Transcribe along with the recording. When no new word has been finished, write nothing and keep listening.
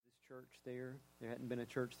church there. There hadn't been a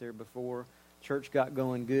church there before. Church got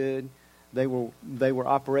going good. They were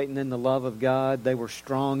operating in the love of God. They were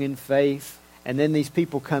strong in faith. And then these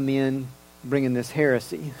people come in bringing this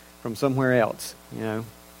heresy from somewhere else. You know,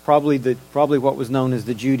 probably what was known as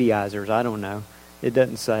the Judaizers. I don't know. It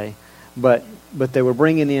doesn't say. But they were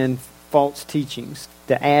bringing in false teachings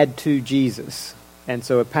to add to Jesus. And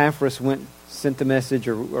so Epaphras sent the message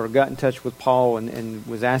or got in touch with Paul and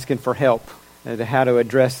was asking for help to how to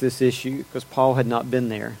address this issue, because Paul had not been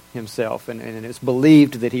there himself. And it's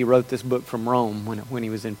believed that he wrote this book from Rome when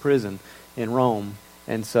he was in prison in Rome.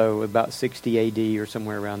 And so about 60 A.D. or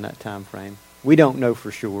somewhere around that time frame. We don't know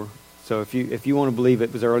for sure. So if you want to believe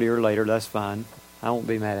it was earlier or later, that's fine. I won't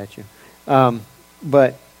be mad at you.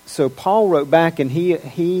 But so Paul wrote back, and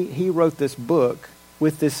he wrote this book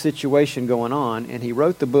with this situation going on, and he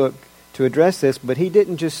wrote the book to address this, but he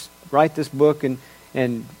didn't just write this book and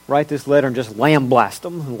write this letter and just lambaste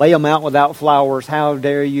them, lay them out without flowers. How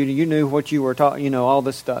dare you? You knew what you were taught, all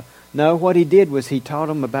this stuff. No, what he did was he taught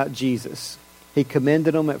them about Jesus. He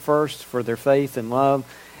commended them at first for their faith and love,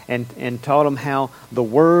 and taught them how the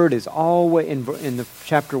Word is always, in the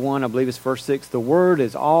chapter 1, I believe it's verse 6, the Word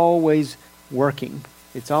is always working.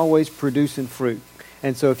 It's always producing fruit.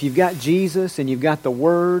 And so if you've got Jesus and you've got the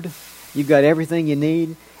Word, you've got everything you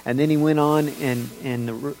need. And then he went on in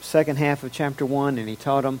the second half of chapter 1, and he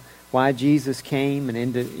taught them why Jesus came, and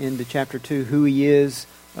into chapter 2, who he is,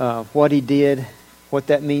 what he did, what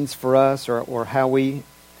that means for us, or how we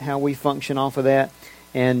function off of that.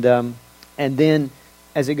 And then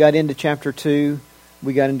as it got into chapter 2,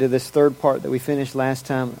 we got into this third part that we finished last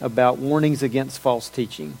time about warnings against false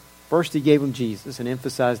teaching. First, he gave them Jesus and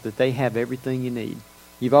emphasized that they have everything you need.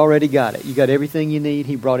 You've already got it. You got everything you need.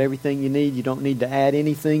 He brought everything you need. You don't need to add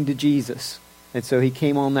anything to Jesus. And so he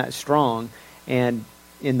came on that strong. And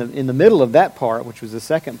in the middle of that part, which was the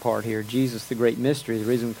second part here, Jesus the Great Mystery, the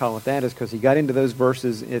reason we call it that is because he got into those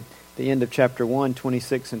verses at the end of chapter 1,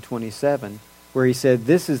 26 and 27, where he said,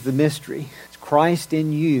 this is the mystery. It's Christ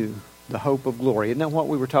in you, the hope of glory. Isn't that what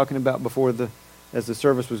we were talking about before as the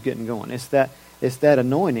service was getting going? It's that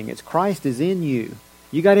anointing. It's Christ is in you.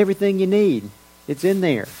 You got everything you need. It's in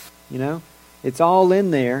there, It's all in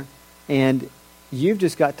there, and you've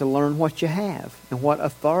just got to learn what you have and what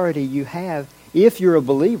authority you have if you're a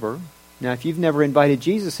believer. Now, if you've never invited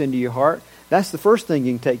Jesus into your heart, that's the first thing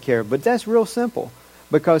you can take care of. But that's real simple,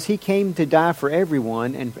 because he came to die for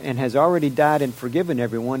everyone and has already died and forgiven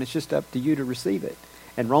everyone. It's just up to you to receive it.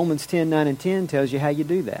 And Romans 10, 9, and 10 tells you how you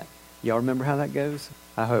do that. Y'all remember how that goes?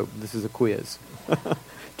 I hope. This is a quiz.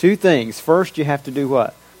 Two things. First, you have to do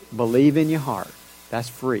what? Believe in your heart. That's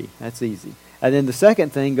free. That's easy. And then the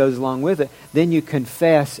second thing goes along with it. Then you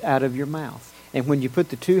confess out of your mouth. And when you put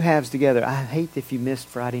the two halves together, I hate if you missed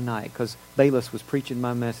Friday night, because Bayless was preaching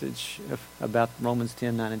my message about Romans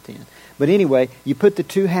 10, 9, and 10. But anyway, you put the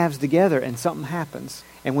two halves together and something happens.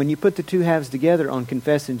 And when you put the two halves together on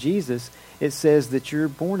confessing Jesus, it says that you're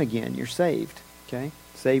born again. You're saved. Okay?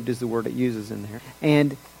 Saved is the word it uses in there.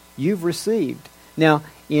 And you've received. Now,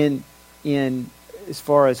 in as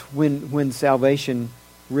far as when salvation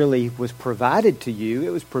really was provided to you,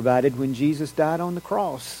 it was provided when Jesus died on the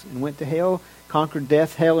cross and went to hell, conquered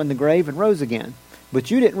death, hell, and the grave, and rose again.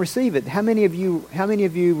 But you didn't receive it. How many of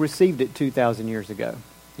you received it 2,000 years ago?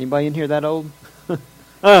 Anybody in here that old?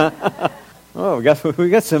 Oh, we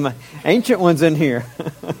got some ancient ones in here.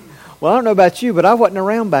 Well, I don't know about you, but I wasn't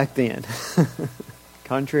around back then.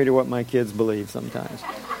 Contrary to what my kids believe sometimes.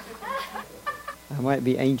 I might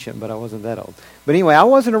be ancient, but I wasn't that old. But anyway, I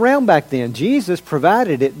wasn't around back then. Jesus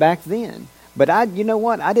provided it back then. But you know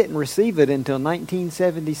what? I didn't receive it until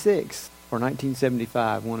 1976 or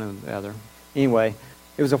 1975, one or the other. Anyway,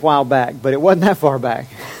 it was a while back, but it wasn't that far back.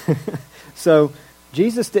 So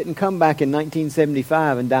Jesus didn't come back in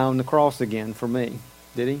 1975 and die on the cross again for me,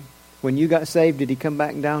 did he? When you got saved, did he come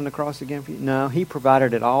back and die on the cross again for you? No, he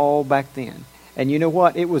provided it all back then. And you know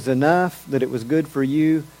what? It was enough that it was good for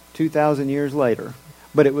you 2,000 years later.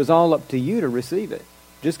 But it was all up to you to receive it.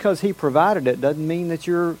 Just because he provided it doesn't mean that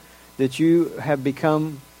you have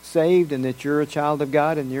become saved and that you're a child of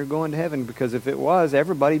God and you're going to heaven. Because if it was,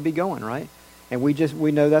 everybody'd be going, right? And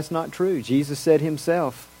we know that's not true. Jesus said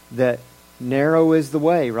himself that narrow is the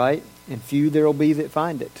way, right? And few there will be that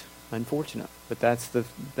find it. Unfortunate. But that's the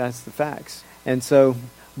facts. And so,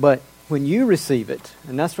 but when you receive it,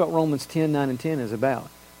 and that's what Romans 10, 9, and 10 is about.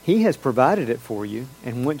 He has provided it for you,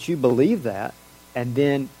 and once you believe that, and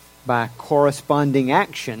then by corresponding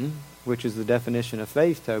action, which is the definition of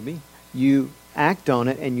faith, Toby, you act on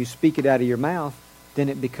it and you speak it out of your mouth, then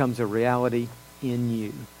it becomes a reality in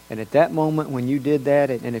you. And at that moment when you did that,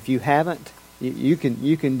 and if you haven't, You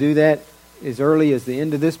can do that as early as the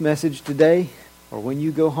end of this message today, or when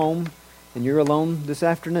you go home and you're alone this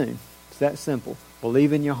afternoon. It's that simple.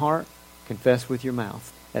 Believe in your heart, confess with your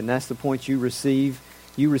mouth. And that's the point you receive.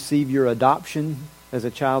 You receive your adoption as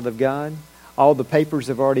a child of God. All the papers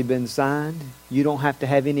have already been signed. You don't have to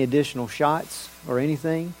have any additional shots or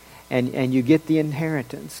anything. And you get the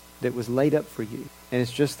inheritance that was laid up for you. And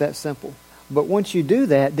it's just that simple. But once you do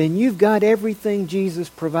that, then you've got everything Jesus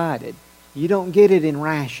provided. You don't get it in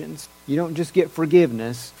rations. You don't just get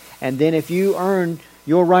forgiveness. And then if you earn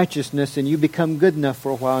your righteousness and you become good enough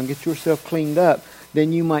for a while and get yourself cleaned up,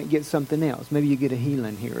 then you might get something else. Maybe you get a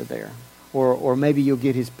healing here or there. Or maybe you'll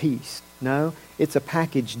get His peace. No, it's a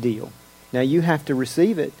package deal. Now you have to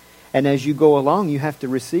receive it. And as you go along, you have to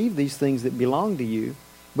receive these things that belong to you.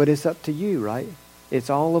 But it's up to you, right? It's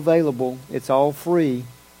all available. It's all free.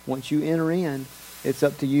 Once you enter in, it's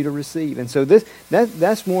up to you to receive. And so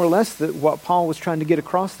that's more or less what Paul was trying to get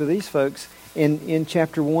across to these folks in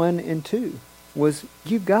chapter 1 and 2 was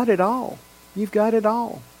you've got it all. You've got it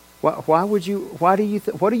all. What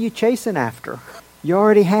are you chasing after? You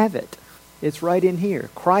already have it. It's right in here.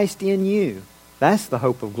 Christ in you. That's the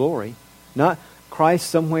hope of glory. Not Christ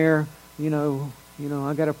somewhere,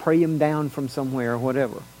 I got to pray Him down from somewhere or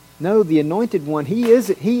whatever. No, the Anointed One, He is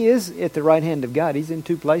at the right hand of God. He's in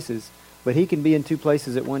two places, but He can be in two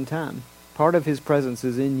places at one time. Part of His presence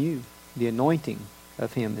is in you. The anointing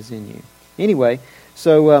of Him is in you. Anyway,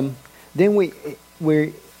 so then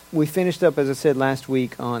we finished up, as I said last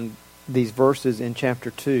week, on these verses in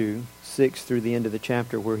chapter 2, 6 through the end of the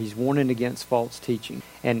chapter, where he's warning against false teaching.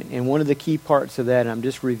 And one of the key parts of that, and I'm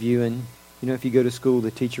just reviewing, if you go to school, the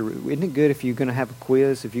teacher, isn't it good if you're going to have a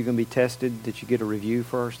quiz, if you're going to be tested, that you get a review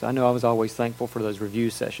first? I know I was always thankful for those review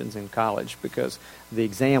sessions in college because the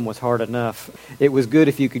exam was hard enough. It was good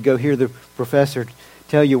if you could go hear the professor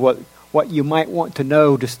tell you what you might want to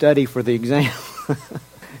know to study for the exam.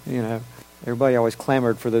 Everybody always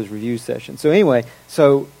clamored for those review sessions. So anyway,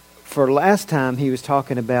 for last time he was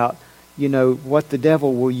talking about, what the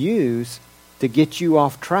devil will use to get you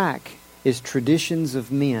off track is traditions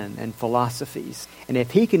of men and philosophies. And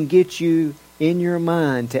if he can get you in your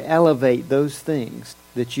mind to elevate those things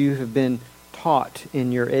that you have been taught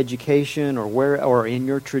in your education or in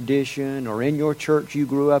your tradition or in your church you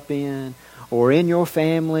grew up in or in your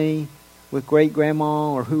family with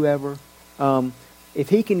great-grandma or whoever, if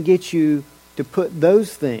he can get you to put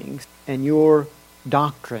those things and your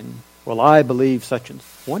doctrine, well, I believe such and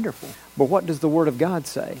wonderful. But what does the Word of God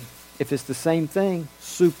say? If it's the same thing,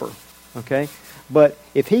 super. Okay? But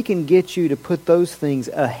if he can get you to put those things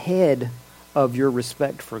ahead of your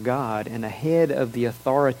respect for God and ahead of the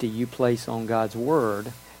authority you place on God's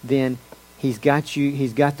Word, then he's got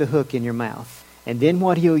the hook in your mouth. And then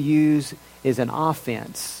what he'll use is an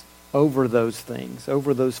offense over those things,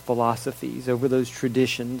 over those philosophies, over those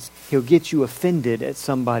traditions. He'll get you offended at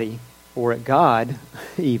somebody, or at God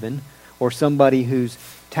even, or somebody who's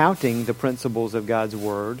touting the principles of God's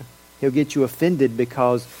Word. He'll get you offended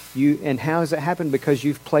because and how does it happen? Because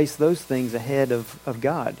you've placed those things ahead of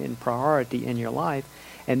God in priority in your life.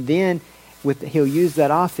 And then he'll use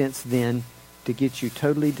that offense then to get you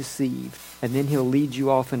totally deceived. And then he'll lead you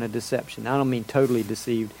off in a deception. I don't mean totally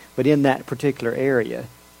deceived, but in that particular area,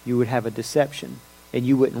 you would have a deception. And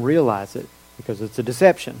you wouldn't realize it because it's a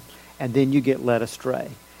deception. And then you get led astray.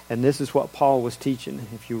 And this is what Paul was teaching.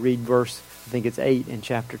 If you read verse, I think it's 8 in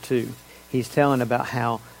chapter 2. He's telling about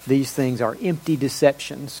how these things are empty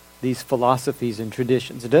deceptions, these philosophies and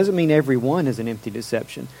traditions. It doesn't mean every one is an empty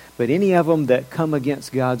deception, but any of them that come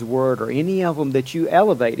against God's Word or any of them that you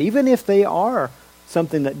elevate, even if they are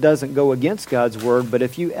something that doesn't go against God's Word, but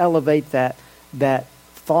if you elevate that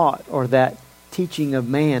thought or that teaching of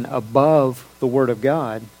man above the Word of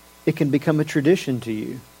God, it can become a tradition to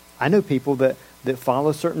you. I know people that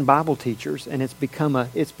follow certain Bible teachers, and it's become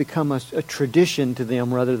a tradition to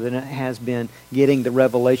them rather than it has been getting the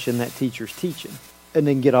revelation that teacher's teaching, and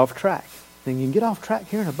then get off track. Then you can get off track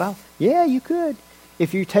hearing about. Yeah, you could,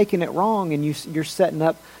 if you're taking it wrong and you're setting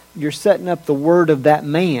up the word of that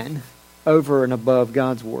man over and above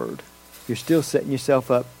God's Word. You're still setting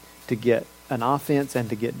yourself up to get an offense and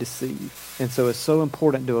to get deceived. And so it's so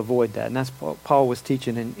important to avoid that. And that's what Paul was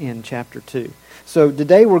teaching in chapter 2. So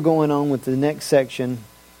today we're going on with the next section,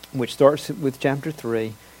 which starts with chapter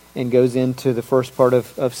 3 and goes into the first part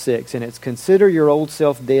of 6. And it's consider your old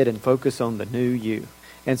self dead and focus on the new you.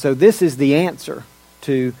 And so this is the answer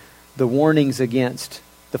to the warnings against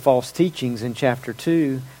the false teachings in chapter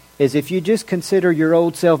 2, is if you just consider your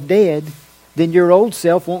old self dead, then your old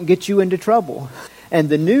self won't get you into trouble. And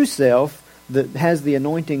the new self that has the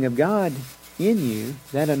anointing of God in you,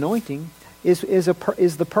 that anointing, is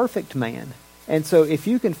the perfect man. And so if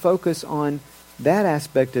you can focus on that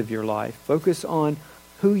aspect of your life, focus on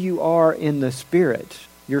who you are in the Spirit.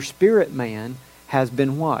 Your spirit man has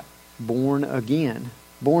been what? Born again.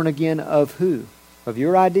 Born again of who? Of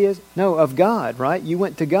your ideas? No, of God, right? You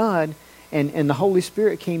went to God, and the Holy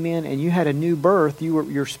Spirit came in, and you had a new birth.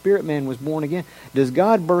 Your spirit man was born again. Does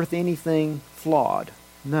God birth anything flawed?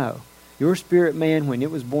 No. Your spirit man, when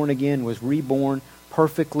it was born again, was reborn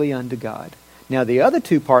perfectly unto God. Now, the other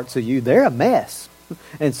two parts of you, they're a mess.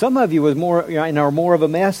 And some of you are more of a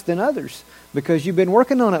mess than others because you've been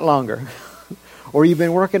working on it longer or you've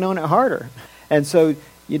been working on it harder. And so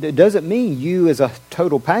it doesn't mean you as a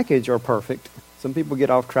total package are perfect. Some people get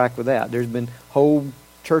off track with that. There's been whole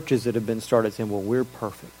churches that have been started saying, well, we're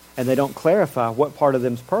perfect. And they don't clarify what part of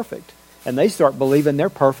them's perfect. And they start believing they're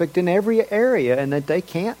perfect in every area and that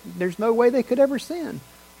there's no way they could ever sin.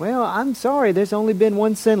 Well, I'm sorry, there's only been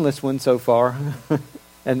one sinless one so far.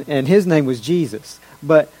 and his name was Jesus.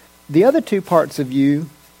 But the other two parts of you,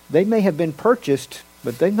 they may have been purchased,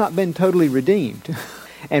 but they've not been totally redeemed.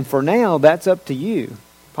 And for now, that's up to you.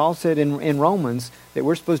 Paul said in Romans that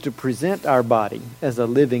we're supposed to present our body as a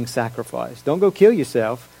living sacrifice. Don't go kill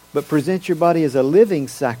yourself, but present your body as a living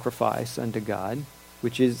sacrifice unto God,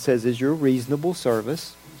 which says is your reasonable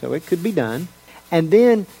service. So it could be done. And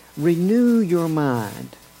then renew your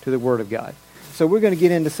mind to the Word of God. So we're going to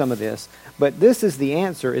get into some of this. But this is the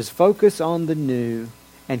answer, is focus on the new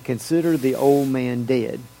and consider the old man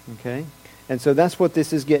dead. Okay? And so that's what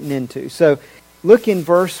this is getting into. So look in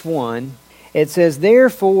verse 1. It says,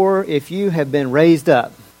 therefore, if you have been raised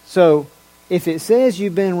up. So if it says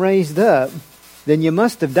you've been raised up, then you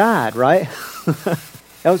must have died, right?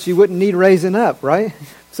 Else you wouldn't need raising up, right?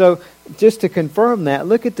 So just to confirm that,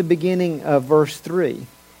 look at the beginning of verse 3.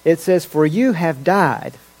 It says, for you have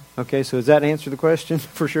died. Okay, so does that answer the question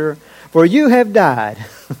for sure? For you have died,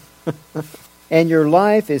 and your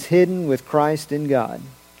life is hidden with Christ in God.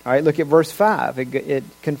 All right, look at verse 5. It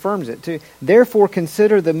confirms it too. Therefore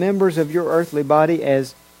consider the members of your earthly body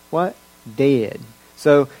as what? Dead.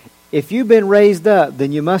 So if you've been raised up,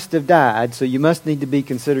 then you must have died, so you must need to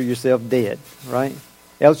consider yourself dead, right?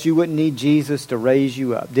 Else you wouldn't need Jesus to raise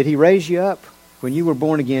you up. Did He raise you up? When you were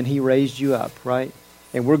born again, He raised you up, right?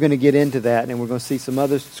 And we're going to get into that, and we're going to see some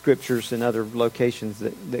other scriptures and other locations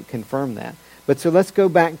that confirm that. But so let's go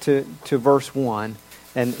back to verse 1,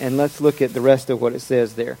 and let's look at the rest of what it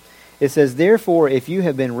says there. It says, therefore, if you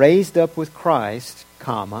have been raised up with Christ,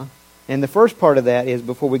 comma, and the first part of that is,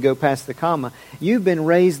 before we go past the comma, you've been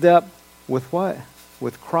raised up with what?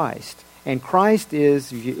 With Christ. And Christ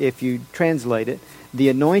is, if you translate it, the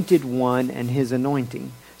anointed one and His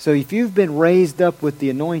anointing. So if you've been raised up with the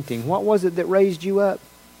anointing, what was it that raised you up?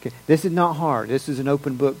 Okay. This is not hard. This is an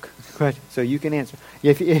open book question, so you can answer.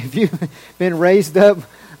 If you've been raised up,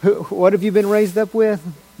 what have you been raised up with?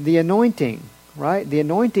 The anointing, right? The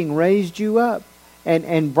anointing raised you up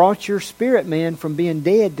and brought your spirit man from being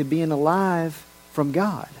dead to being alive from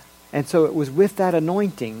God. And so it was with that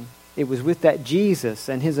anointing, it was with that Jesus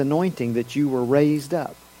and His anointing that you were raised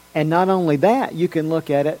up. And not only that, you can look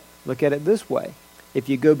at it this way. If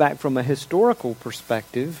you go back from a historical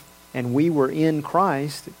perspective, and we were in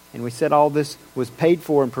Christ, and we said all this was paid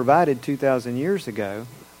for and provided 2,000 years ago,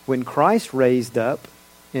 when Christ raised up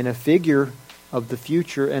in a figure of the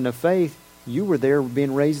future and of faith, you were there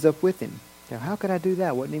being raised up with Him. Now, how could I do that?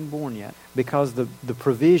 I wasn't even born yet. Because the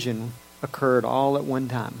provision occurred all at one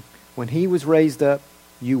time. When He was raised up,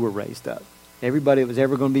 you were raised up. Everybody that was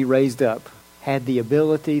ever going to be raised up had the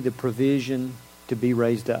ability, the provision to be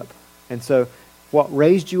raised up. And so what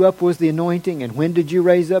raised you up was the anointing. And when did you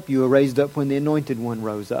raise up? You were raised up when the anointed one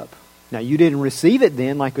rose up. Now, you didn't receive it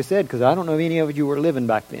then, like I said, because I don't know if any of you were living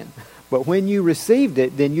back then. But when you received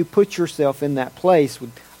it, then you put yourself in that place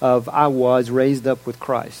of, I was raised up with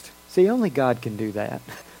Christ. See, only God can do that.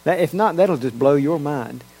 If not, that'll just blow your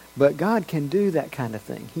mind. But God can do that kind of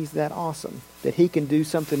thing. He's that awesome that He can do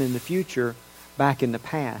something in the future back in the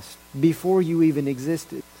past before you even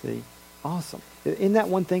existed. See? Awesome. Isn't that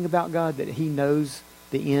one thing about God, that He knows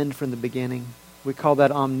the end from the beginning? We call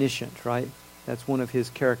that omniscient, right? That's one of His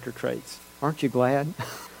character traits. Aren't you glad?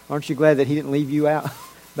 Aren't you glad that He didn't leave you out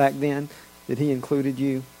back then, that He included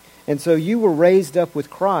you? And so you were raised up with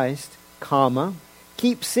Christ, comma,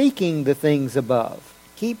 keep seeking the things above.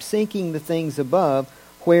 Keep seeking the things above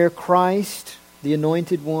where Christ, the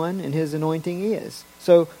anointed one, and His anointing is.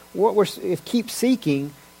 So if keep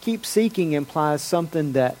seeking implies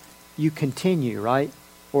something that you continue, right?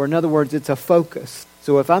 Or in other words, it's a focus.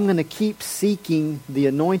 So if I'm going to keep seeking the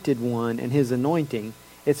anointed one and His anointing,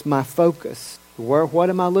 it's my focus. What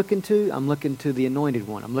am I looking to? I'm looking to the anointed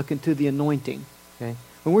one. I'm looking to the anointing. Okay?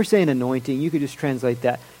 When we're saying anointing, you could just translate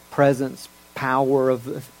that presence, power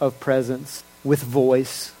of presence with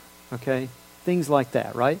voice. Okay? Things like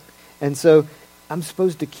that, right? And so I'm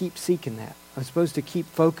supposed to keep seeking that. I'm supposed to keep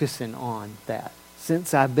focusing on that.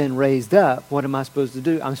 Since I've been raised up, what am I supposed to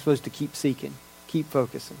do? I'm supposed to keep seeking, keep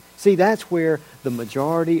focusing. See, that's where the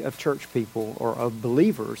majority of church people, or of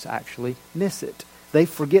believers actually, miss it. They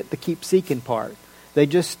forget the keep seeking part. They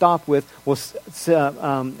just stop with,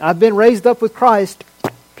 I've been raised up with Christ,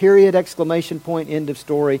 period, exclamation point, end of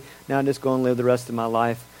story. Now I'm just going to live the rest of my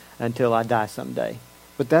life until I die someday.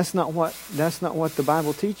 But that's not what the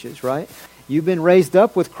Bible teaches, right? You've been raised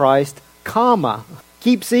up with Christ, comma,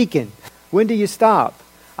 keep seeking. When do you stop?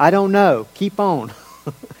 I don't know. Keep on.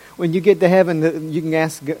 When you get to heaven, you can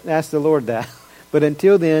ask the Lord that. But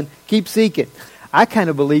until then, keep seeking. I kind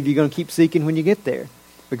of believe you're going to keep seeking when you get there.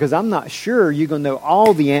 Because I'm not sure you're going to know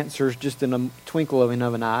all the answers just in a twinkle of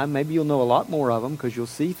an eye. Maybe you'll know a lot more of them because you'll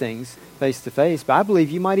see things face to face. But I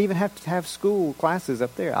believe you might even have to have school classes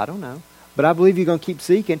up there. I don't know. But I believe you're going to keep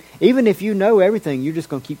seeking. Even if you know everything, you're just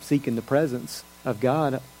going to keep seeking the presence of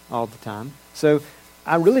God all the time. So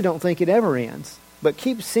I really don't think it ever ends. But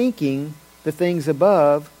keep seeking the things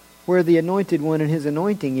above where the anointed one and his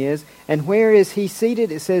anointing is. And where is he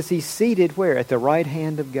seated? It says he's seated where? At the right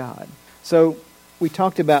hand of God. So we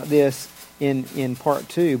talked about this in part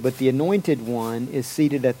 2, but the anointed one is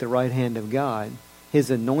seated at the right hand of God. His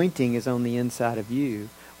anointing is on the inside of you.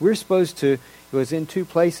 We're supposed to, it was in 2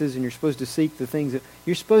 places, and you're supposed to seek the things that,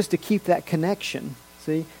 you're supposed to keep that connection.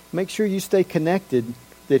 See? Make sure you stay connected,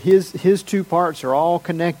 that his 2 parts are all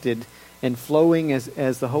connected and flowing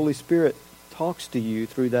as the Holy Spirit talks to you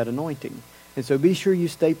through that anointing. And so be sure you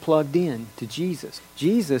stay plugged in to Jesus.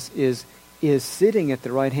 Jesus is sitting at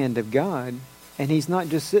the right hand of God, and he's not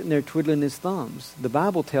just sitting there twiddling his thumbs. The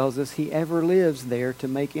Bible tells us he ever lives there to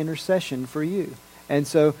make intercession for you. And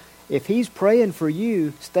so if he's praying for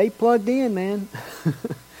you, stay plugged in, man.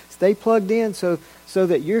 Stay plugged in so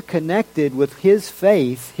that you're connected with his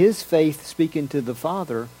faith. His faith speaking to the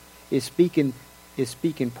Father is speaking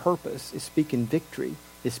purpose, is speaking victory,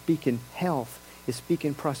 is speaking health, is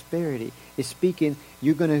speaking prosperity, is speaking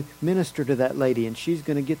you're going to minister to that lady and she's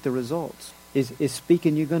going to get the results. Is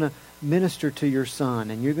speaking you're going to minister to your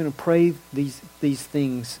son and you're going to pray these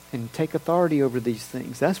things and take authority over these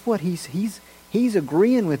things. That's what he's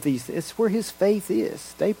agreeing with these. It's where his faith is.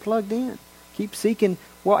 Stay plugged in. Keep seeking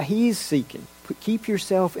what he's seeking. Keep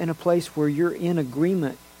yourself in a place where you're in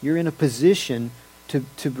agreement. You're in a position to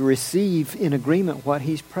receive in agreement what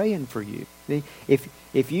he's praying for you.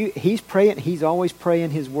 He's praying, he's always praying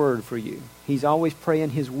his word for you. He's always praying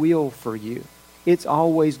his will for you. It's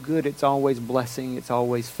always good. It's always blessing. It's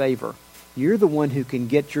always favor. You're the one who can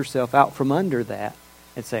get yourself out from under that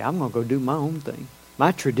and say, I'm going to go do my own thing.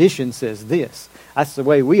 My tradition says this. That's the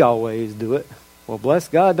way we always do it. Well, bless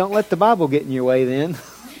God, don't let the Bible get in your way then.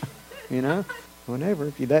 Whenever,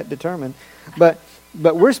 if you're that determined. But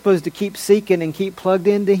we're supposed to keep seeking and keep plugged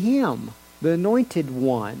into him, the anointed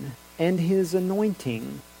one, and his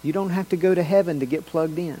anointing. You don't have to go to heaven to get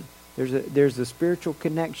plugged in. There's a spiritual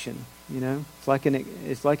connection. It's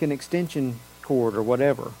like an extension cord or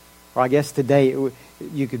whatever. Or I guess today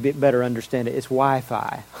you could better understand it. It's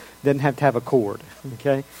Wi-Fi. Doesn't have to have a cord.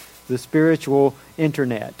 Okay, the spiritual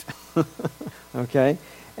internet. Okay,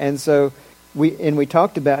 and so we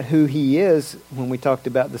talked about who he is when we talked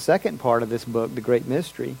about the second part of this book, the Great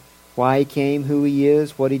Mystery. Why he came, who he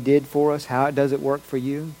is, what he did for us, how does it work for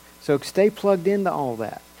you. So stay plugged into all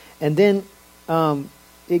that. And then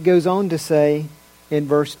it goes on to say in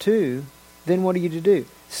verse 2, then what are you to do?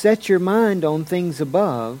 Set your mind on things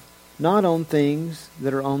above, not on things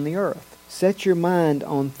that are on the earth. Set your mind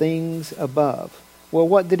on things above. Well,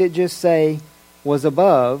 what did it just say was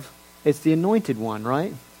above? It's the anointed one,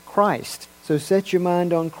 right? Christ. So set your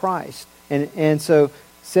mind on Christ. And so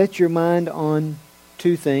set your mind on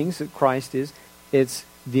 2 things that Christ is. It's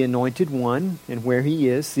the anointed one and where he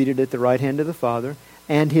is, seated at the right hand of the Father,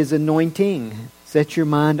 and his anointing. Set your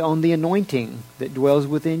mind on the anointing that dwells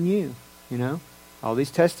within you. All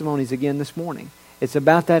these testimonies again this morning. It's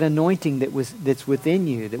about that anointing that's within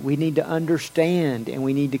you that we need to understand, and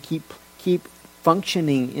we need to keep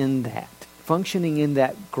functioning in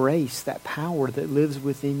that grace, that power that lives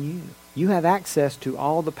within you. You have access to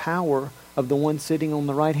all the power of the one sitting on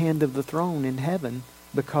the right hand of the throne in heaven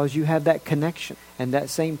because you have that connection and that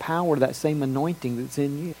same power, that same anointing that's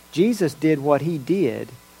in you. Jesus did what he did.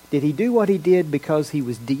 Did he do what he did because he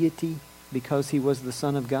was deity, because he was the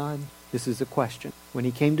Son of God? This is a question. When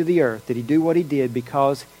he came to the earth, did he do what he did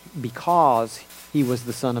because he was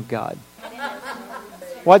the Son of God?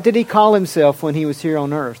 What did he call himself when he was here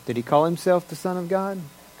on earth? Did he call himself the Son of God?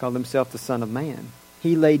 He called himself the Son of Man.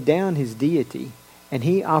 He laid down his deity, and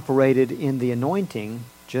he operated in the anointing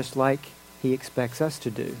just like he expects us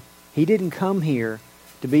to do. He didn't come here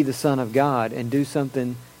to be the Son of God and do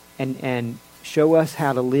something and show us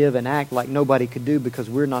how to live and act like nobody could do because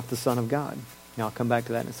we're not the Son of God. Now, I'll come back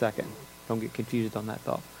to that in a second. Don't get confused on that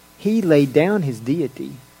thought. He laid down his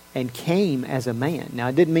deity and came as a man. Now,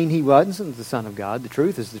 it didn't mean he wasn't the Son of God. The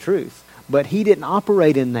truth is the truth. But he didn't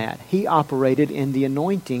operate in that. He operated in the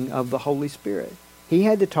anointing of the Holy Spirit. He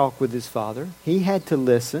had to talk with his Father. He had to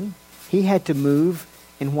listen. He had to move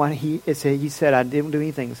in what he said, I didn't do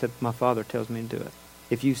anything except my Father tells me to do it.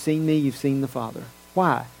 If you've seen me, you've seen the Father.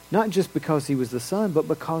 Why? Not just because he was the Son, but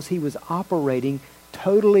because he was operating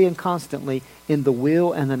totally and constantly in the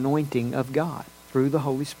will and anointing of God through the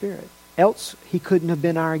Holy Spirit. Else, he couldn't have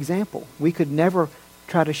been our example. We could never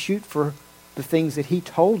try to shoot for the things that he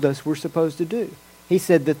told us we're supposed to do. He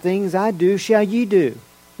said, the things I do shall ye do.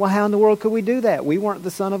 Well, how in the world could we do that? We weren't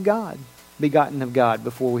the Son of God, begotten of God,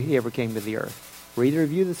 before he ever came to the earth. Were either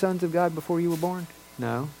of you the sons of God before you were born?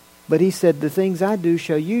 No. But he said, the things I do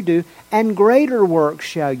shall you do, and greater works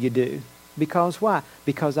shall you do. Because why?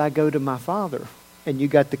 Because I go to my Father. And you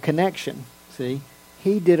got the connection. See?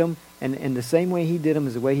 He did them, and the same way he did them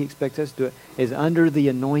is the way he expects us to do it, is under the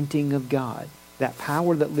anointing of God. That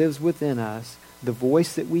power that lives within us, the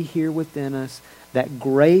voice that we hear within us, that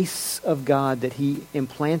grace of God that he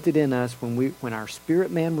implanted in us when our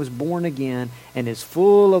spirit man was born again and is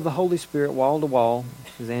full of the Holy Spirit wall to wall,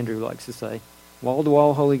 as Andrew likes to say, wall to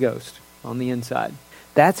wall Holy Ghost on the inside.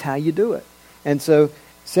 That's how you do it. And so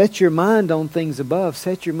set your mind on things above.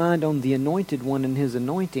 Set your mind on the anointed one and his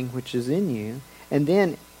anointing, which is in you. And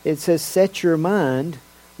then it says set your mind.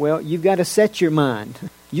 Well, you've got to set your mind.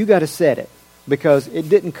 You got to set it because it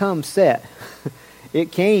didn't come set.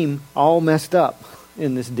 It came all messed up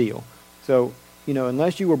in this deal. So,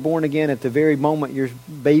 unless you were born again at the very moment your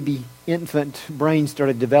baby infant brain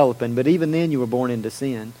started developing, but even then you were born into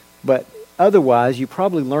sin. But otherwise, you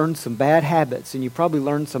probably learned some bad habits, and you probably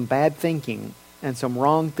learned some bad thinking, and some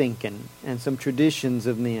wrong thinking, and some traditions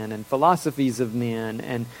of men, and philosophies of men,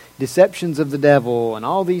 and deceptions of the devil, and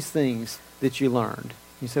all these things that you learned.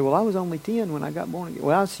 You say, well, I was only 10 when I got born again.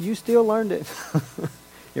 Well, you still learned it.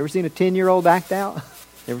 You ever seen a 10-year-old act out?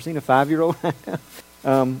 You ever seen a 5-year-old act out?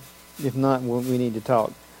 If not, well, we need to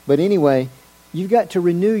talk. But anyway, you've got to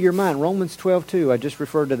renew your mind. Romans 12:2, I just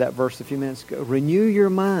referred to that verse a few minutes ago. Renew your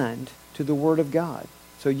mind to the Word of God.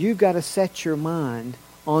 So you've got to set your mind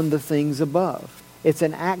on the things above. It's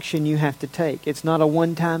an action you have to take. It's not a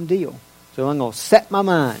one-time deal. So I'm going to set my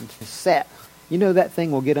mind. Set. You know that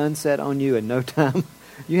thing will get unset on you in no time.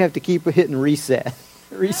 You have to keep hitting reset.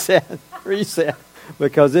 Reset.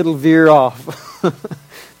 Because it'll veer off.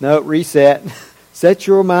 No, reset. Set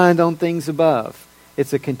your mind on things above.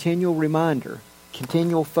 It's a continual reminder.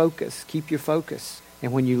 Continual focus. Keep your focus.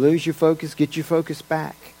 And when you lose your focus, get your focus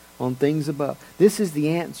back on things above. This is the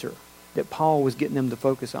answer that Paul was getting them to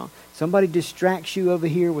focus on. Somebody distracts you over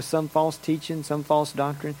here with some false teaching, some false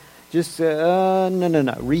doctrine. Just,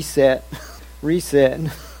 no. Reset.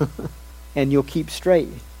 Reset. And you'll keep straight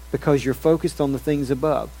because you're focused on the things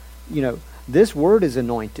above. This word is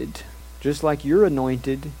anointed. Just like you're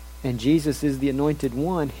anointed and Jesus is the anointed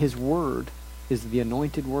one, his word is the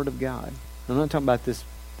anointed word of God. I'm not talking about this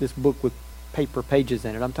book with paper pages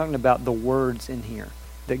in it. I'm talking about the words in here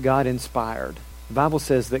that God inspired. The Bible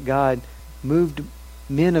says that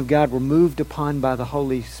men of God were moved upon by the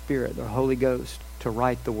Holy Spirit, the Holy Ghost, to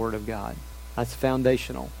write the Word of God. That's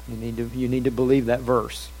foundational. You need to believe that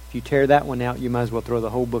verse. If you tear that one out, you might as well throw the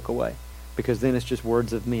whole book away, because then it's just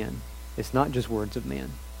words of men. It's not just words of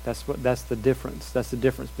men. That's the difference. That's the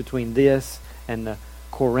difference between this and the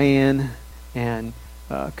Koran and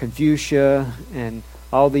Confucius and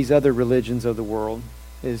all these other religions of the world.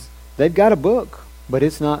 Is they've got a book, but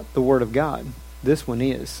it's not the Word of God. This one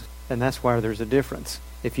is, and that's why there's a difference.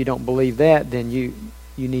 If you don't believe that, then you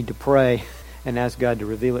need to pray and ask God to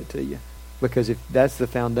reveal it to you, because if that's the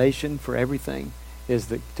foundation for everything,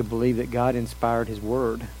 is to believe that God inspired His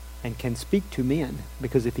Word and can speak to men.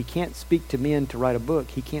 Because if He can't speak to men to write a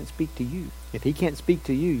book, He can't speak to you. If He can't speak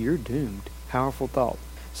to you, you're doomed. Powerful thought.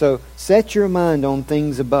 So set your mind on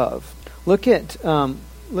things above. Look at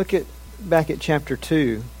back at chapter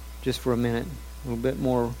 2 just for a minute. A little bit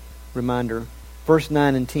more reminder. Verse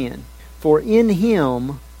 9 and 10. For in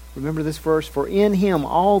Him, remember this verse, for in Him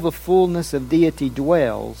all the fullness of deity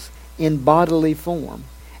dwells in bodily form.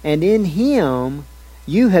 And in Him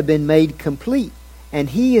you have been made complete. And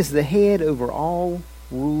He is the head over all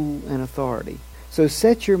rule and authority. So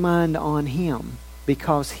set your mind on Him,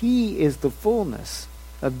 because He is the fullness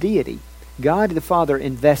of deity. God the Father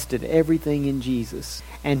invested everything in Jesus.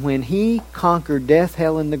 And when He conquered death,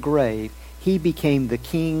 hell, and the grave, He became the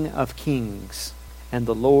King of kings and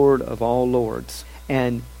the Lord of all lords.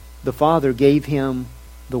 And the Father gave Him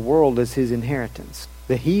the world as His inheritance,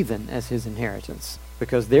 the heathen as His inheritance.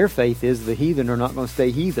 Because their faith is the heathen are not going to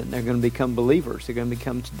stay heathen. They're going to become believers. They're going to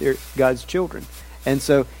become God's children. And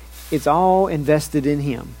so it's all invested in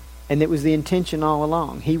Him. And it was the intention all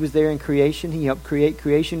along. He was there in creation. He helped create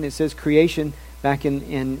creation. It says creation back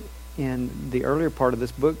in the earlier part of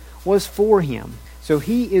this book was for Him. So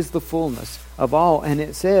He is the fullness of all. And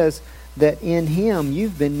it says that in Him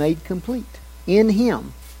you've been made complete. In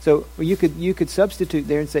Him. So you could substitute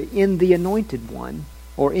there and say in the Anointed One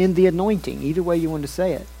or in the anointing. Either way you want to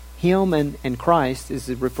say it. Him and Christ is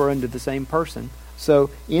referring to the same person.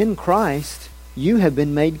 So in Christ you have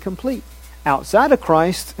been made complete. Outside of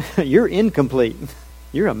Christ, you're incomplete.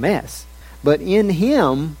 You're a mess. But in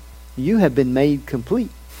Him, you have been made complete.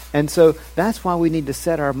 And so that's why we need to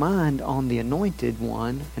set our mind on the Anointed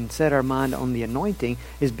One and set our mind on the anointing,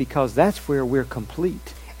 is because that's where we're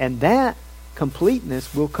complete. And that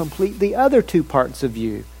completeness will complete the other two parts of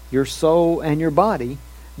you, your soul and your body,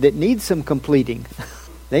 that need some completing.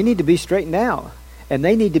 They need to be straightened out. And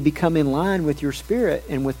they need to become in line with your spirit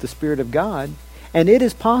and with the Spirit of God. And it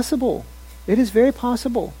is possible. It is very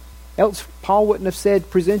possible. Else Paul wouldn't have said,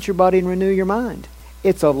 present your body and renew your mind.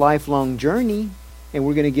 It's a lifelong journey, and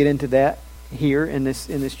we're going to get into that here in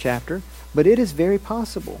this chapter. But it is very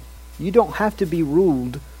possible. You don't have to be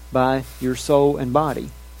ruled by your soul and body.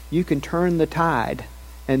 You can turn the tide,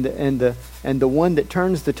 and the one that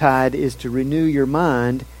turns the tide is to renew your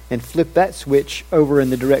mind and flip that switch over in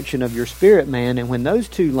the direction of your spirit man. And when those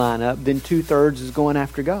two line up, then 2/3 is going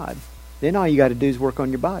after God. Then all you got to do is work on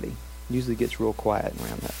your body. Usually gets real quiet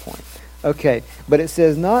around that point. Okay, but it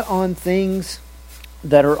says not on things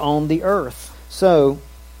that are on the earth. So,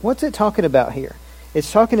 what's it talking about here?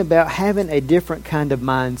 It's talking about having a different kind of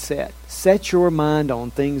mindset. Set your mind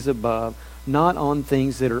on things above, not on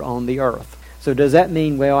things that are on the earth. So does that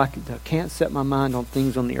mean, well, I can't set my mind on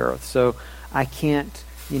things on the earth, so I can't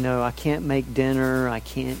make dinner, I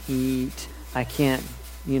can't eat, I can't,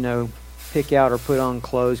 pick out or put on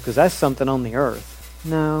clothes, because that's something on the earth.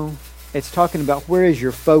 No. It's talking about where is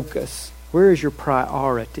your focus? Where is your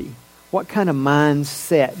priority? What kind of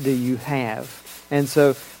mindset do you have? And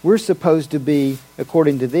so we're supposed to be,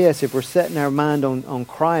 according to this, if we're setting our mind on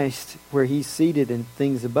Christ, where He's seated in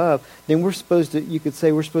things above, then you could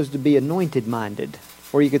say we're supposed to be anointed-minded.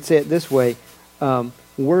 Or you could say it this way,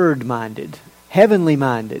 word-minded,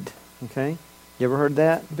 heavenly-minded. Okay? You ever heard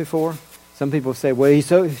that before? Some people say, well,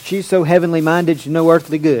 she's so heavenly-minded, she's no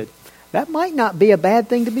earthly good. That might not be a bad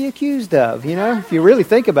thing to be accused of, if you really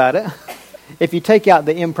think about it. If you take out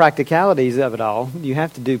the impracticalities of it all, you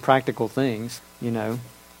have to do practical things,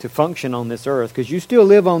 to function on this earth. Because you still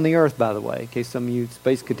live on the earth, by the way, in case some of you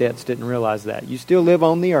space cadets didn't realize that. You still live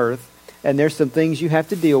on the earth, and there's some things you have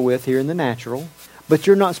to deal with here in the natural. But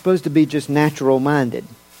you're not supposed to be just natural-minded.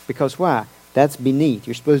 Because why? That's beneath.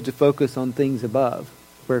 You're supposed to focus on things above,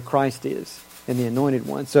 where Christ is. And the Anointed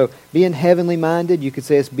One. So being heavenly minded, you could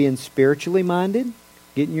say it's being spiritually minded.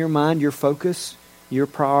 Getting your mind, your focus, your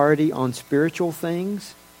priority on spiritual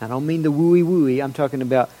things. I don't mean the wooey-wooey. I'm talking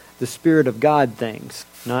about the Spirit of God things.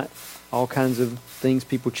 Not all kinds of things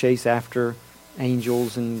people chase after.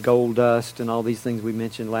 Angels and gold dust and all these things we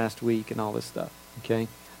mentioned last week and all this stuff. Okay.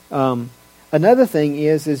 Another thing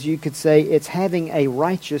is you could say it's having a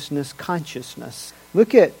righteousness consciousness.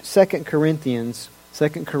 Look at 2 Corinthians. 2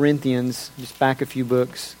 Corinthians, just back a few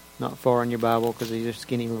books, not far in your Bible because these are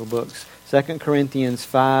skinny little books. 2 Corinthians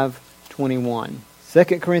 5:21.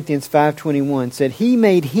 2 Corinthians 5:21 said, He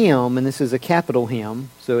made Him, and this is a capital Him,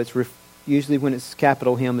 so it's usually when it's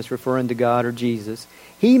capital Him, it's referring to God or Jesus.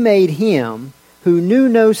 He made Him who knew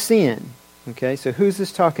no sin. Okay, so who's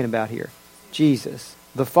this talking about here? Jesus.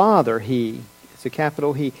 The Father, He. It's a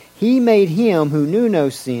capital He. He made Him who knew no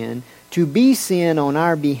sin to be sin on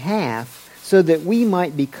our behalf, so that we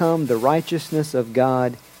might become the righteousness of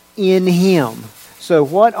God in Him. So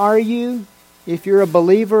what are you? If you're a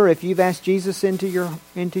believer, if you've asked Jesus into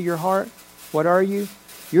your heart, what are you?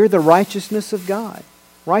 You're the righteousness of God.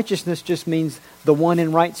 Righteousness just means the one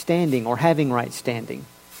in right standing or having right standing.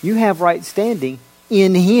 You have right standing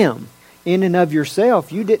in Him. In and of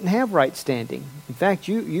yourself, you didn't have right standing. In fact,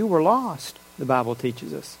 you were lost, the Bible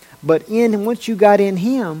teaches us. But once you got in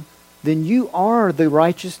Him, then you are the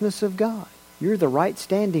righteousness of God. You're the right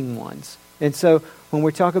standing ones. And so when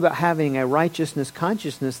we talk about having a righteousness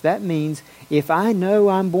consciousness, that means if I know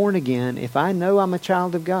I'm born again, if I know I'm a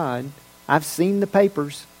child of God, I've seen the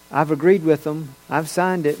papers. I've agreed with them. I've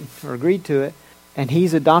signed it or agreed to it. And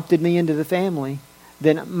He's adopted me into the family.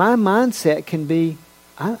 Then my mindset can be,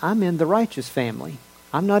 I'm in the righteous family.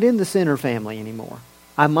 I'm not in the sinner family anymore.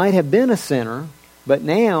 I might have been a sinner, but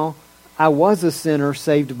now I was a sinner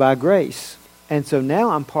saved by grace. And so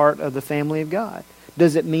now I'm part of the family of God.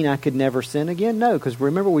 Does it mean I could never sin again? No, because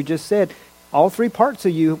remember we just said all three parts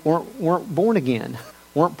of you weren't born again,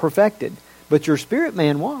 weren't perfected. But your spirit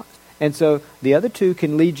man was. And so the other two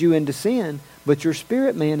can lead you into sin, but your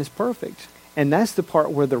spirit man is perfect. And that's the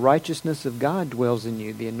part where the righteousness of God dwells in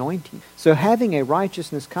you, the anointing. So having a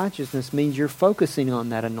righteousness consciousness means you're focusing on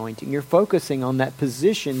that anointing. You're focusing on that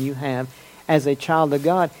position you have as a child of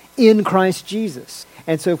God in Christ Jesus.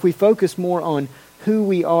 And so if we focus more on who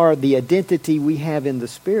we are, the identity we have in the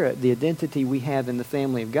Spirit, the identity we have in the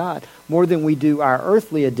family of God, more than we do our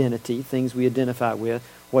earthly identity, things we identify with.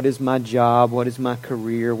 What is my job? What is my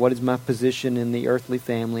career? What is my position in the earthly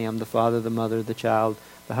family? I'm the father, the mother, the child,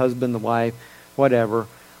 the husband, the wife, whatever.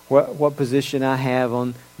 What position I have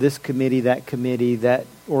on this committee, that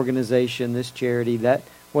organization, this charity, that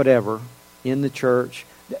whatever, in the church.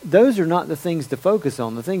 Those are not the things to focus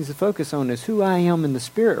on. The things to focus on is who I am in the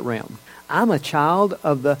spirit realm. I'm a child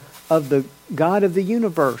of the God of the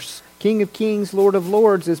universe. King of kings, Lord of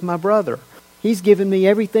lords is my brother. He's given me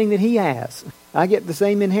everything that He has. I get the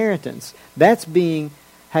same inheritance. That's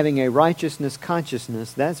having a righteousness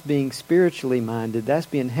consciousness. That's being spiritually minded. That's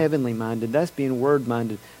being heavenly minded. That's being word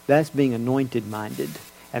minded. That's being anointed minded.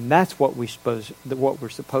 And that's what we're supposed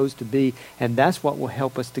to be. And that's what will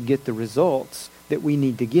help us to get the results that we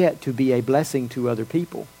need to get to be a blessing to other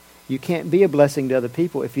people. You can't be a blessing to other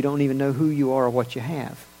people if you don't even know who you are or what you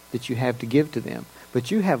have to give to them.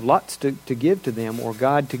 But you have lots to give to them, or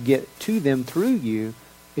God to get to them through you,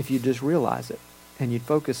 if you just realize it and you'd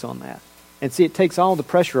focus on that. And see, it takes all the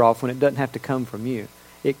pressure off when it doesn't have to come from you.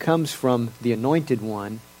 It comes from the Anointed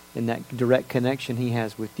One and that direct connection He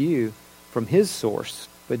has with you from His source,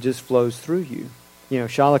 but just flows through you. You know,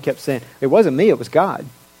 Shala kept saying, it wasn't me, it was God.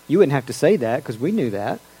 You wouldn't have to say that because we knew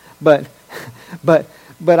that. But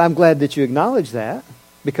I'm glad that you acknowledge that,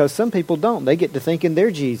 because some people don't. They get to thinking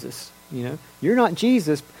they're Jesus. You know, you're not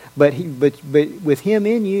Jesus, but with Him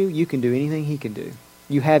in you, you can do anything He can do.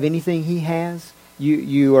 You have anything He has.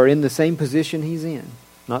 You are in the same position He's in.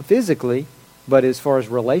 Not physically, but as far as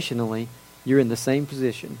relationally, you're in the same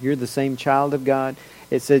position. You're the same child of God.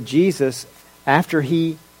 It said Jesus, after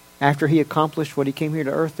he accomplished what He came here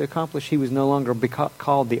to earth to accomplish, He was no longer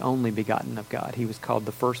called the only begotten of God. He was called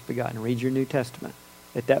the first begotten. Read your New Testament.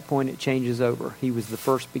 At that point, it changes over. He was the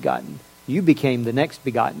first begotten. You became the next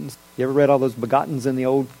begotten. You ever read all those begottens in the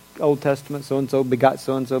Old Testament? So-and-so begot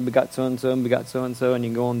so-and-so, begot so-and-so, and begot so-and-so, and you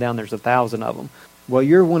can go on down. There's 1,000 of them. Well,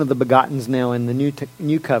 you're one of the begottens now in the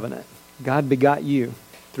new covenant. God begot you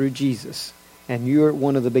through Jesus, and you're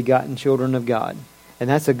one of the begotten children of God. And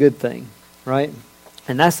that's a good thing, right?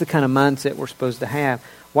 And that's the kind of mindset we're supposed to have.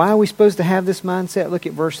 Why are we supposed to have this mindset? Look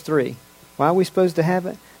at verse 3. Why are we supposed to have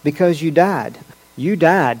it? Because you died. You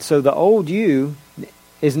died, so the old you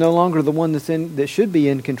is no longer the one that should be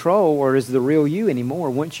in control or is the real you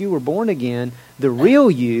anymore. Once you were born again, the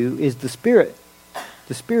real you is the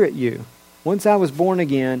spirit you. Once I was born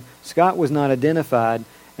again, Scott was not identified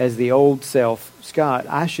as the old self, Scott.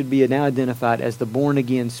 I should be now identified as the born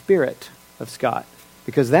again spirit of Scott,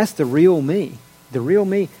 because that's the real me. The real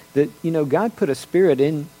me. That, you know, God put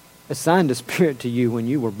assigned a spirit to you when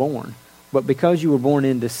you were born, but because you were born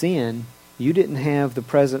into sin, you didn't have the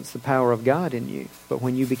presence, the power of God in you. But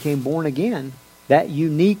when you became born again, that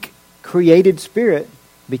unique created spirit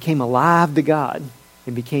became alive to God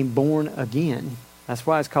and became born again. That's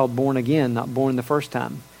why it's called born again, not born the first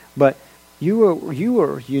time. But you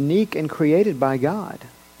were unique and created by God.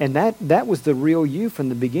 And that was the real you from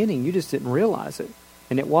the beginning. You just didn't realize it.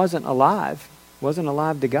 And it wasn't alive. It wasn't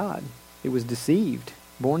alive to God. It was deceived,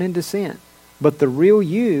 born into sin. But the real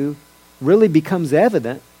you really becomes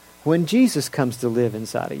evident when Jesus comes to live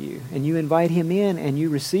inside of you, and you invite Him in, and you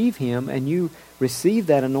receive Him, and you receive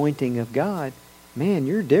that anointing of God, man,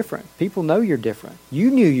 you're different. People know you're different.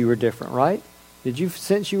 You knew you were different, right? Did you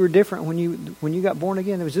sense you were different when you got born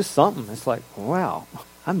again? It was just something. It's like, wow,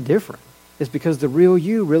 I'm different. It's because the real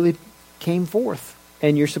you really came forth,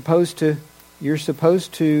 and you're supposed to,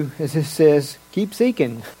 as it says, keep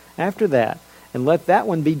seeking after that, and let that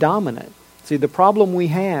one be dominant. See, the problem we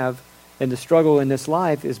have and the struggle in this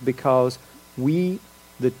life is because the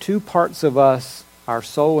two parts of us, our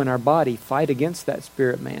soul and our body, fight against that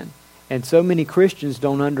spirit man. And so many Christians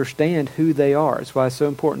don't understand who they are. That's why it's so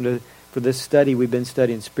important for this study. We've been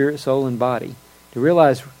studying spirit, soul, and body. to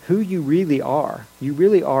realize who you really are. You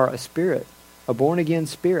really are a spirit, a born-again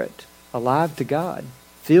spirit, alive to God,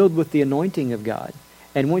 filled with the anointing of God.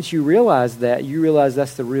 And once you realize that, you realize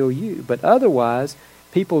that's the real you. But otherwise,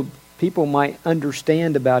 people might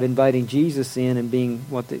understand about inviting Jesus in and being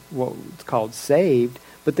what's called saved,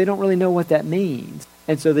 but they don't really know what that means.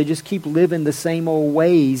 And so they just keep living the same old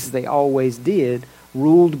ways they always did,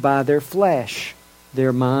 ruled by their flesh,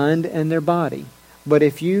 their mind, and their body. But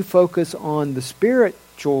if you focus on the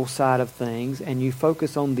spiritual side of things and you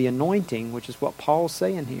focus on the anointing, which is what Paul's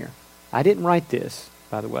saying here. I didn't write this,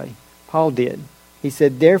 by the way. Paul did. He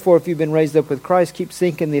said, therefore, if you've been raised up with Christ, keep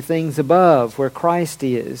seeking the things above, where Christ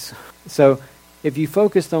is. So, if you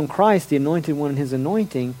focused on Christ, the Anointed One and His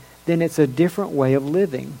anointing, then it's a different way of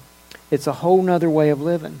living. It's a whole nother way of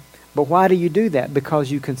living. But why do you do that?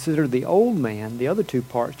 Because you consider the old man, the other two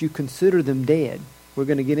parts, you consider them dead. We're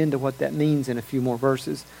going to get into what that means in a few more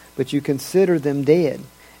verses. But you consider them dead.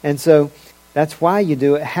 And so, that's why you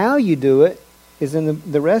do it. How you do it is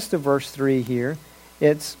in the rest of verse 3 here.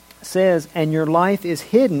 It says, and your life is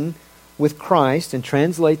hidden with Christ, and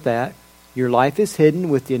translate that, your life is hidden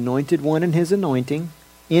with the Anointed One and His anointing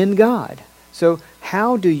in God. So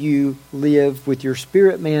how do you live with your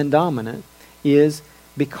spirit man dominant is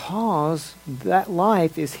because that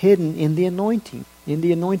life is hidden in the anointing, in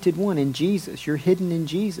the Anointed One, in Jesus. You're hidden in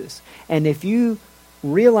Jesus. And if you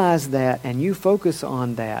realize that and you focus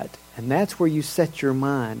on that, and that's where you set your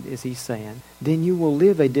mind, as he's saying, then you will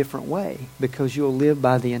live a different way because you'll live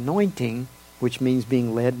by the anointing, which means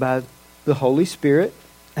being led by the Holy Spirit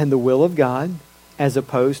and the will of God, as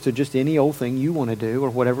opposed to just any old thing you want to do or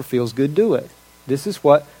whatever feels good, do it. This is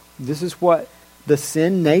what the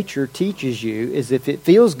sin nature teaches you, is if it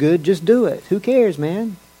feels good, just do it. Who cares,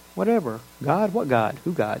 man? Whatever. God? What God?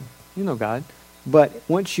 Who God? You know God. But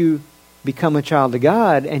once you become a child of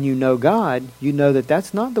God and you know God, you know that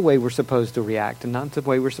that's not the way we're supposed to react and not the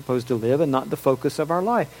way we're supposed to live and not the focus of our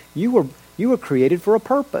life. You were created for a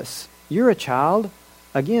purpose. You're a child,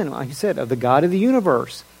 again, like I said, of the God of the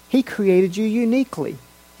universe. He created you uniquely.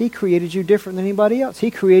 He created you different than anybody else.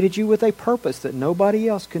 He created you with a purpose that nobody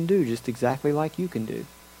else can do just exactly like you can do.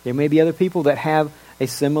 There may be other people that have a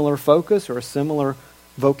similar focus or a similar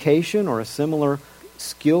vocation or a similar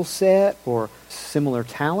skill set or similar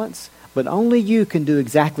talents, but only you can do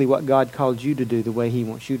exactly what God called you to do the way He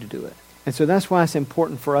wants you to do it. And so that's why it's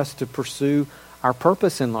important for us to pursue our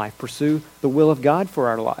purpose in life, pursue the will of God for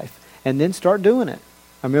our life, and then start doing it.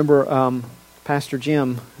 I remember Pastor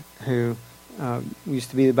Jim, who used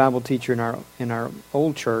to be the Bible teacher in our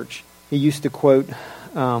old church. He used to quote,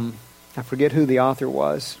 I forget who the author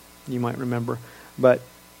was, you might remember, but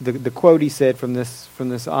the quote he said from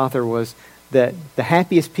this author was that the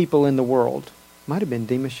happiest people in the world, might have been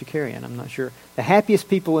Demas Shakarian, I'm not sure. The happiest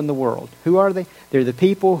people in the world. Who are they? They're the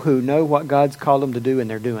people who know what God's called them to do and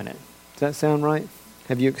they're doing it. Does that sound right?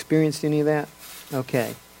 Have you experienced any of that?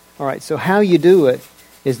 Okay. All right, so how you do it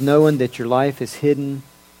is knowing that your life is hidden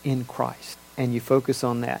in Christ. And you focus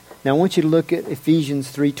on that. Now I want you to look at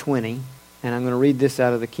Ephesians 3:20. And I'm going to read this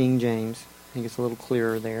out of the King James. I think it's a little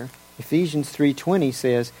clearer there. Ephesians 3:20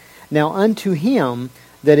 says, now unto Him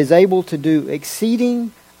that is able to do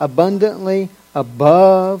exceeding abundantly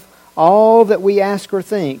above all that we ask or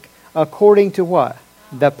think, according to what?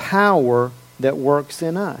 The power that works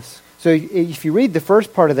in us. So if you read the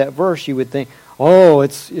first part of that verse, you would think, oh,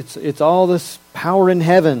 it's all this power in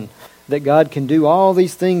heaven that God can do all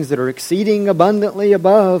these things that are exceeding abundantly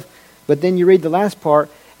above. But then you read the last part,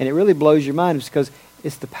 and it really blows your mind. It's because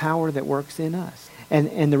it's the power that works in us.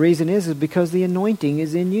 And the reason is because the anointing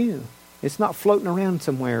is in you. It's not floating around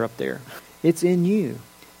somewhere up there. It's in you.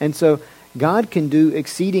 And so God can do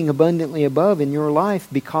exceeding abundantly above in your life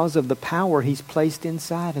because of the power He's placed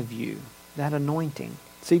inside of you. That anointing.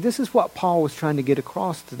 See, this is what Paul was trying to get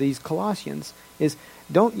across to these Colossians. It's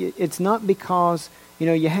not because,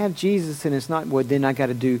 you have Jesus and it's not, well, then I got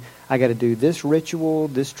to do this ritual,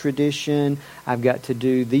 this tradition. I've got to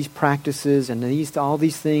do these practices and all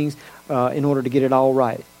these things in order to get it all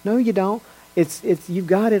right. No, you don't. It's you've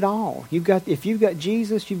got it all. If you've got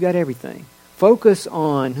Jesus, you've got everything. Focus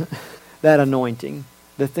on that anointing,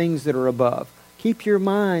 the things that are above. Keep your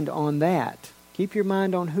mind on that. Keep your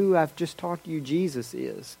mind on who I've just taught you Jesus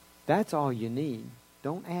is. That's all you need.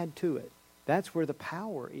 Don't add to it. That's where the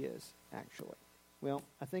power is, actually. Well,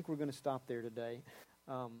 I think we're going to stop there today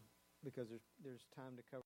because there's time to cover.